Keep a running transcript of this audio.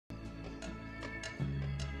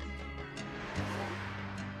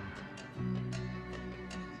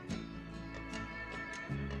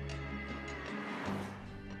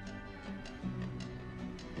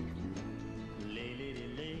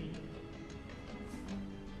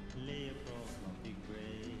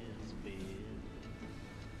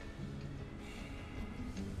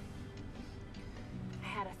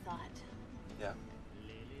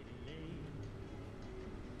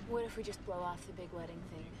if we just blow off the big wedding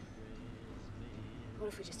thing? What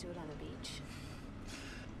if we just do it on the beach?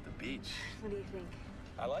 The beach? What do you think?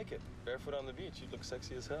 I like it. Barefoot on the beach. You'd look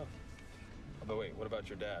sexy as hell. But wait, what about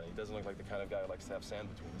your dad? He doesn't look like the kind of guy who likes to have sand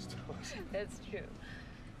between his toes. That's true.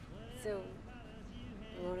 So,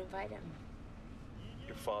 we won't invite him.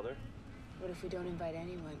 Your father? What if we don't invite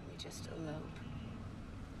anyone? We just elope?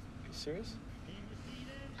 Are you serious?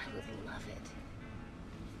 I would love it.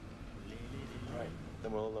 All right,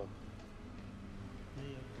 then we'll elope.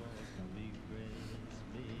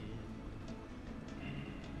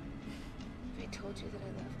 Have I told you that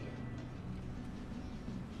I love you?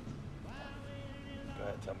 Go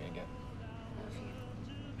ahead, tell me again. I love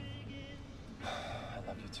you. I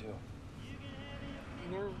love you too.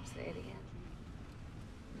 I know, say it again.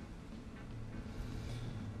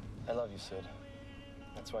 I love you, Sid.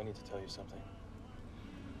 That's why I need to tell you something.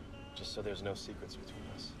 Just so there's no secrets between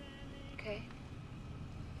us. Okay.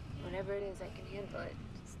 Whatever it is, I can handle it.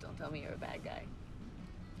 Just don't tell me you're a bad guy.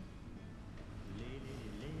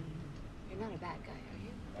 You're not a bad guy, are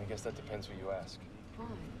you? I guess that depends who you ask. Why?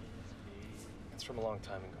 It's from a long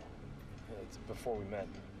time ago. It's before we met.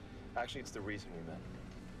 Actually, it's the reason we met.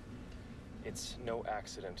 It's no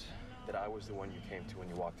accident that I was the one you came to when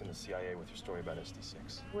you walked in the CIA with your story about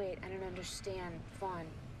SD6. Wait, I don't understand. Vaughn,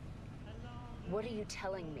 what are you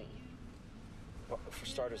telling me? Well, for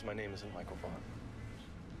starters, my name isn't Michael Vaughn.